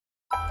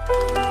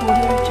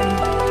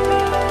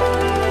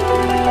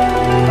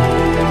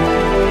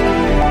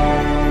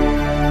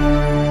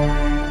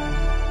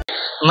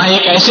میں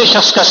ایک ایسے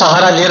شخص کا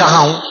سہارا لے رہا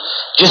ہوں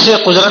جسے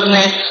قدرت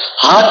نے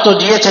ہاتھ تو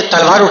دیے تھے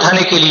تلوار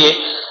اٹھانے کے لیے،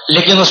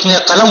 لیکن اس نے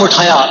قلم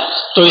اٹھایا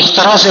تو اس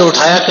طرح سے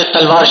اٹھایا کہ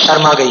تلوار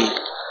شرما گئی۔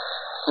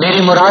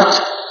 میری مراد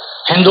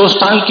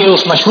ہندوستان کے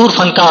اس مشہور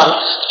فنکار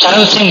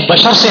چرن سنگھ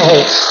بشر سے ہے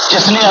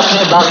جس نے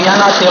اپنے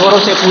باغیانہ تیوروں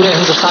سے پورے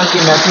ہندوستان کی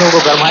محفلوں کو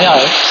گرمایا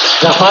ہے۔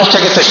 درخواست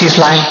ہے کہ تشریف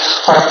لائیں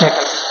اور اپنے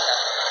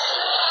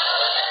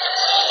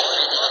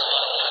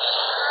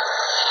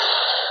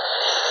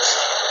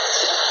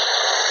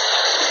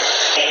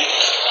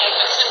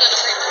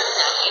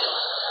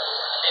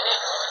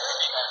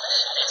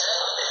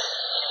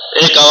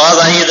ایک آواز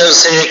آئی ادھر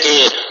سے کہ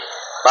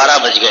 12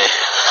 بج گئے۔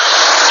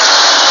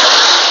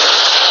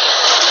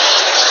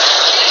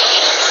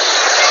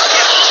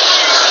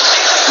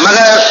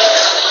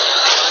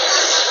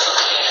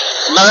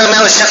 مگر میں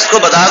اس شخص کو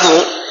بتا دوں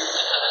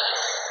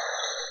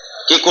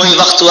کہ کوئی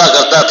وقت ہوا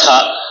کرتا تھا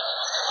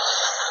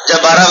جب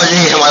 12 بجے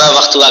ہی ہمارا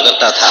وقت ہوا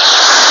کرتا تھا۔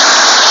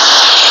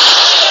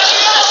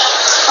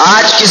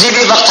 آج کسی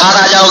بھی وقت ہاتھ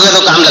آ جاؤ گے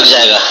تو کام لگ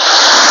جائے گا۔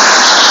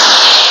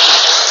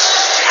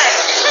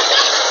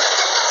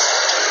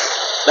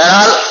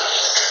 بہرحال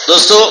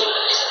دوستو،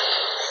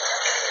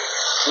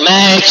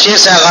 میں ایک شعر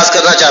سے آغاز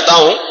کرنا چاہتا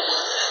ہوں۔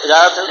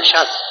 اجازت ہے؟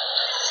 ارشاد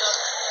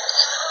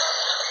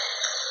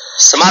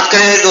سماعت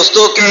کریں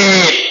دوستو کہ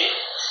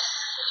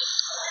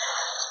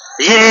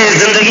یہ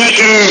زندگی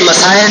کے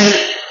مسائل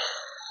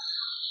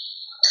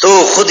تو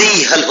خود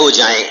ہی حل ہو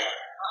جائیں،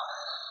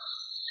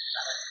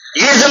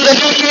 یہ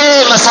زندگی کے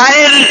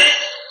مسائل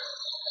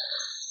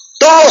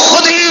تو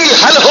خود ہی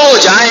حل ہو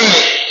جائیں،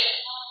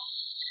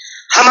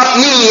 ہم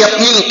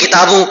اپنی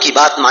کتابوں کی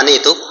بات مانیں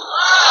تو،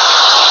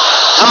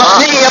 ہم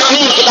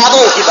اپنی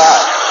کتابوں کی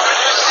بات،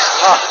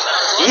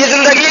 یہ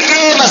زندگی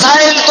کے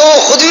مسائل تو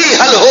خود ہی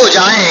حل ہو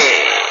جائیں،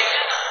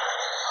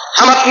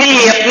 ہم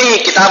اپنی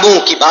کتابوں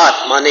کی بات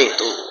مانیں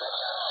تو۔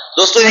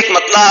 دوستو ایک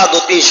مطلع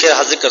 2-3 شعر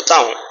حاضر کرتا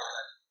ہوں۔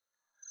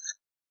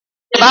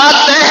 یہ بات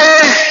طے ہے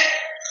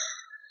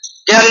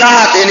کہ اللہ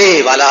دینے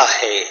والا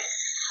ہے،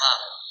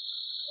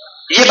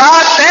 یہ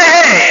بات طے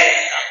ہے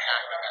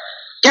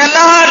کہ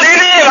اللہ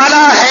دینے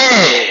والا ہے،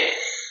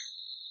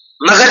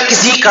 مگر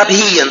کسی کا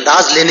بھی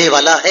انداز لینے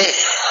والا ہے،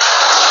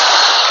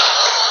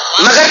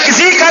 مگر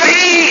کسی کا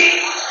بھی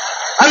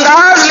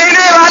انداز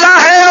لینے والا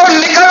ہے۔ اور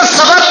نکل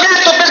سفر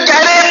میں تو پھر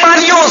گہرے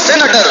پانیوں سے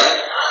نہ ڈر،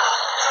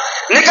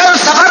 نکل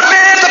سفر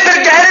میں تو پھر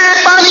گہرے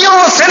پانیوں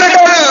سے نہ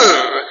ڈر،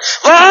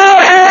 وہ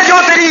اور ہے جو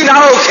تیری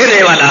ناؤ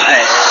کھینے والا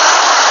ہے،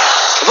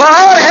 وہ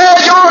اور ہے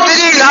جو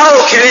تیری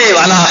ناؤ کھینے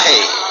والا ہے،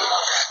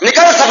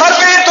 نکل سفر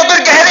میں تو پھر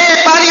گہرے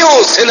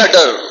پانیوں سے نہ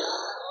ڈر،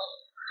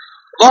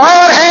 وہ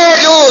اور ہے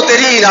جو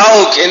تیری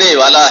ناؤ کھینے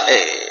والا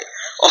ہے۔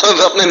 اور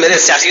میں اپنے میرے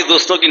سیاسی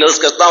دوستوں کی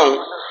نظر کرتا ہوں،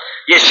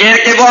 یہ شعر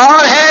کہ وہ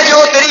اور ہے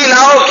جو تیری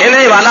ناؤ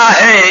کھینے والا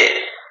ہے،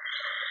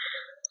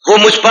 وہ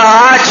مجھ پر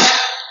آج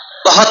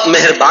بہت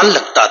مہربان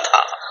لگتا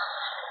تھا،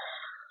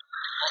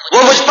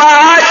 وہ مجھ پر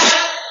آج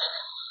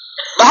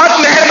بہت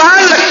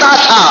مہربان لگتا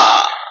تھا،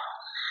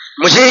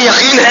 مجھے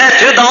یقین ہے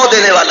پھر داؤ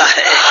دینے والا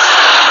ہے،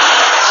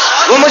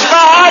 وہ مجھ پر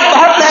آج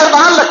بہت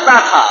مہربان لگتا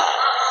تھا،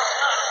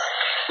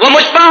 وہ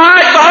مجھ پر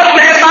آج بہت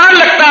مہربان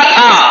لگتا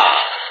تھا،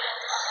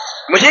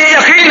 مجھے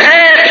یقین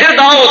ہے پھر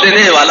داؤ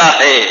دینے والا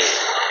ہے۔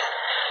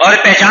 اور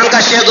پہچان کا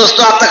شعر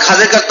دوستوں آپ تک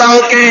حاضر کرتا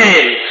ہوں کہ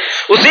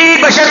اسی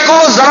بشر کو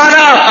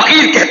زمانہ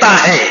فقیر کہتا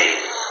ہے،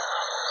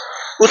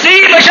 اسی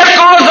بشر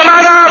کو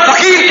زمانہ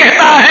فقیر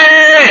کہتا ہے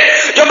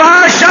جو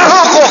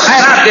بادشاہوں کو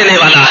خیرات دینے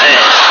والا ہے،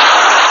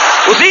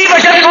 اسی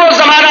بشر کو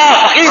زمانہ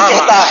فقیر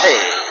کہتا ہے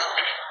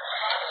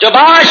جو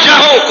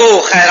بادشاہوں کو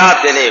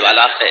خیرات دینے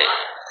والا ہے۔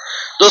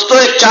 دوستو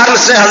ایک 4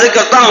 مصرے حاضر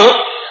کرتا ہوں۔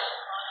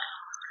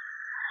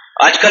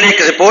 آج کل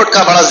ایک رپورٹ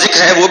کا بڑا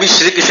ذکر ہے، وہ بھی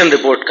شری کرشن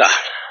رپورٹ کا۔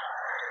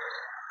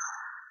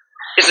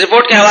 اس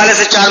رپورٹ کے حوالے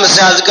سے 4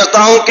 مصرے حاضر کرتا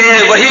ہوں کہ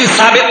وہی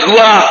ثابت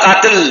ہوا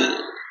قاتل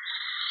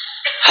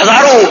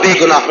ہزاروں بے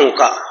گناہوں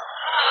کا،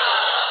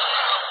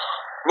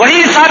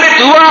 وہی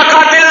ثابت ہوا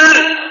قاتل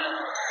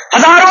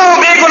ہزاروں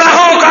بے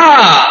گناہوں کا،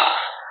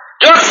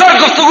 جو اکثر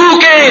گفتگو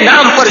کے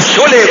نام پر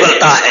شعلے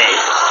بلتا ہے،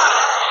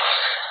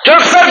 جو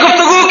اکثر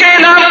گفتگو کے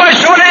نام پر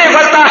شعلے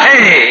بلتا ہے،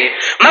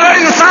 مگر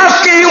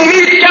انصاف کی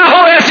امید کیا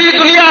ہو ایسی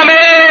دنیا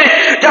میں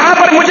جہاں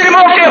پر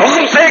مجرموں کے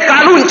حکم سے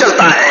قانون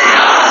چلتا ہے،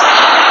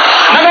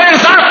 مگر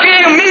انصاف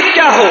کی امید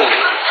کیا ہو،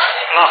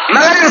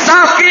 مگر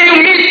انصاف کی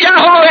امید کیا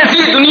ہو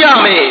ایسی دنیا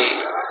میں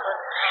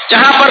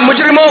جہاں پر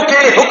مجرموں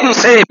کے حکم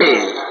سے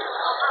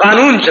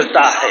قانون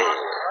چلتا ہے،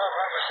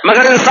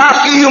 مگر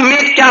انصاف کی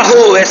امید کیا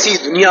ہو ایسی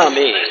دنیا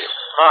میں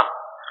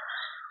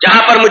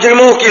جہاں پر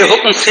مجرموں کے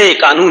حکم سے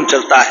قانون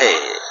چلتا ہے۔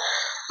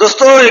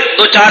 دوستو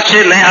 2-4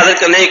 شعر نئے حاضر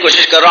کرنے کی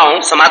کوشش کر رہا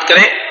ہوں، سماعت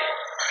کریں۔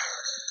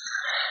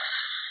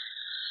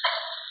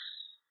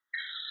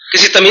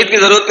 کسی تمہید کی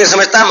ضرورت نہیں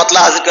سمجھتا،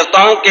 مطلب حاضر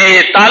کرتا ہوں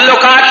کہ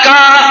تعلقات کا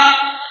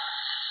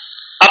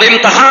اب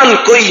امتحان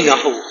کوئی نہ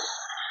ہو،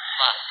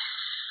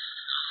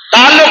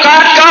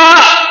 تعلقات کا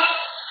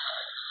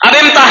اب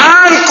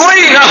امتحان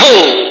کوئی نہ ہو،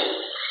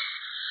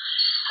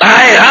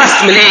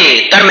 راست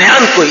ملے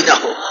درمیان کوئی نہ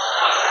ہو،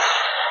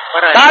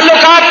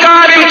 تعلقات کا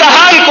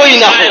امتحان کوئی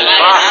نہ ہو،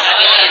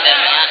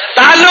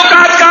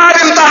 تعلقات کا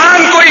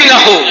امتحان کوئی نہ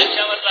ہو،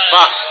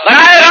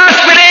 براہ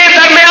راست ملے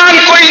درمیان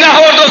کوئی نہ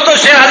ہو۔ دوستو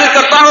شعر حاضر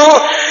کرتا ہوں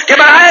کہ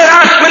براہ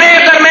راست ملے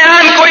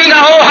درمیان کوئی نہ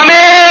ہو۔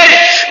 ہمیں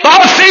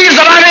بہت سی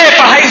زبانیں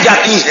پڑھائی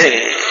جاتی ہیں،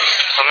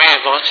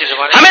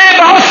 ہمیں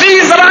بہت سی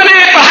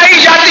زبانیں پڑھائی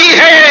جاتی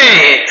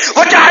ہیں،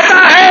 وہ چاہتا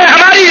ہے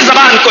ہماری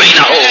زبان کوئی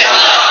نہ ہو۔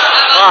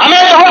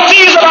 ہمیں بہت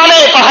سی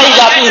زبانیں پڑھائی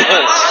جاتی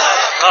ہیں،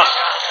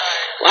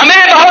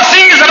 ہمیں بہت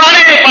سی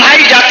زبانیں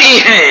پڑھائی جاتی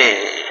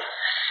ہیں،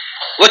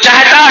 وہ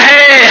چاہتا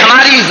ہے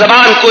ہماری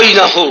زبان کوئی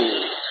نہ ہو۔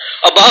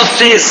 اور بہت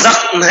سے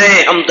زخم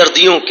ہیں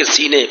ہمدردیوں کے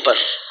سینے پر،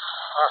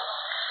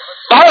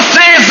 بہت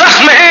سے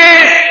زخم ہیں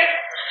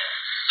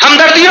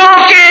ہمدردیوں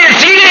کے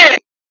سینے۔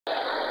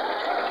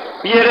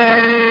 یہ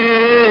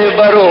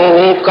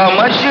رہبروں کا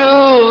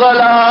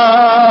مشغلہ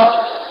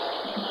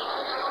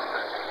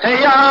ہے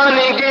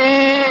یعنی کہ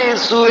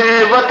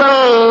سوئے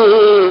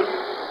وطن،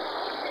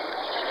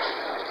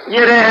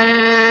 یہ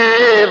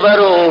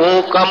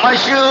رہبروں کا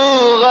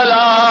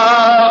مشغلہ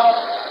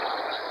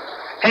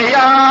ہے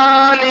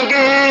یعنی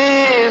کہ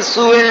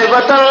سوئے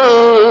وطن،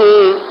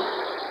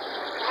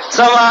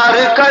 سوار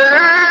کر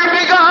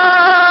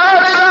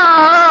بگاڑنا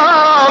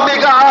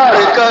بگاڑ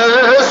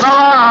کر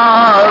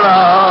سوارنا،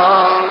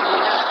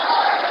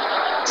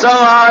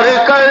 سوار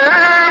کر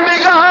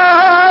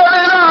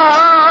بگاڑنا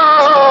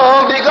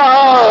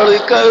بگاڑ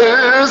کر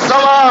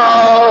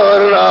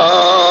سوارنا۔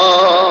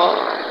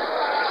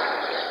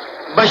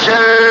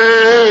 بشر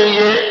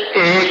یہ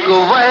ایک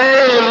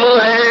وہم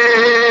ہے،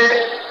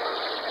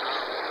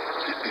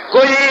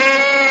 کوئی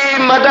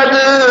مدد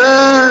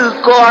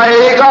کو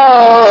آئے گا،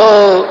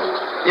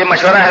 یہ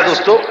مشورہ ہے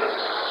دوستو۔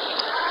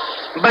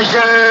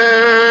 بشر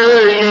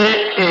یہ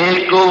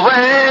ایک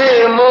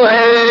وہم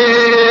ہے،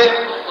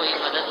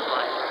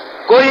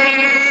 کوئی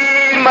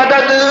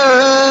مدد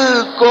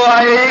کو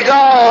آئے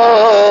گا،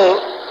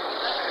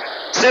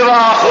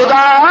 سوا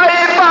خدا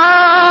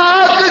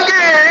پاک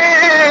کے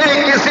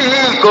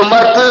کسی کو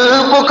مت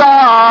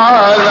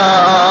پکارنا،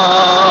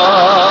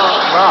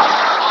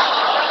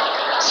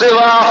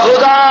 سوا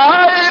خدا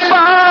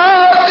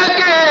پاک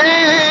کے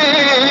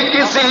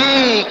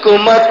کسی کو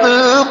مت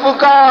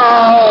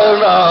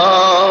پکارنا۔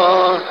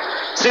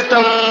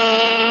 ستم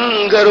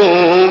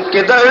گروں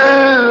کے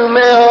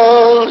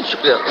درمیان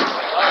شکریہ۔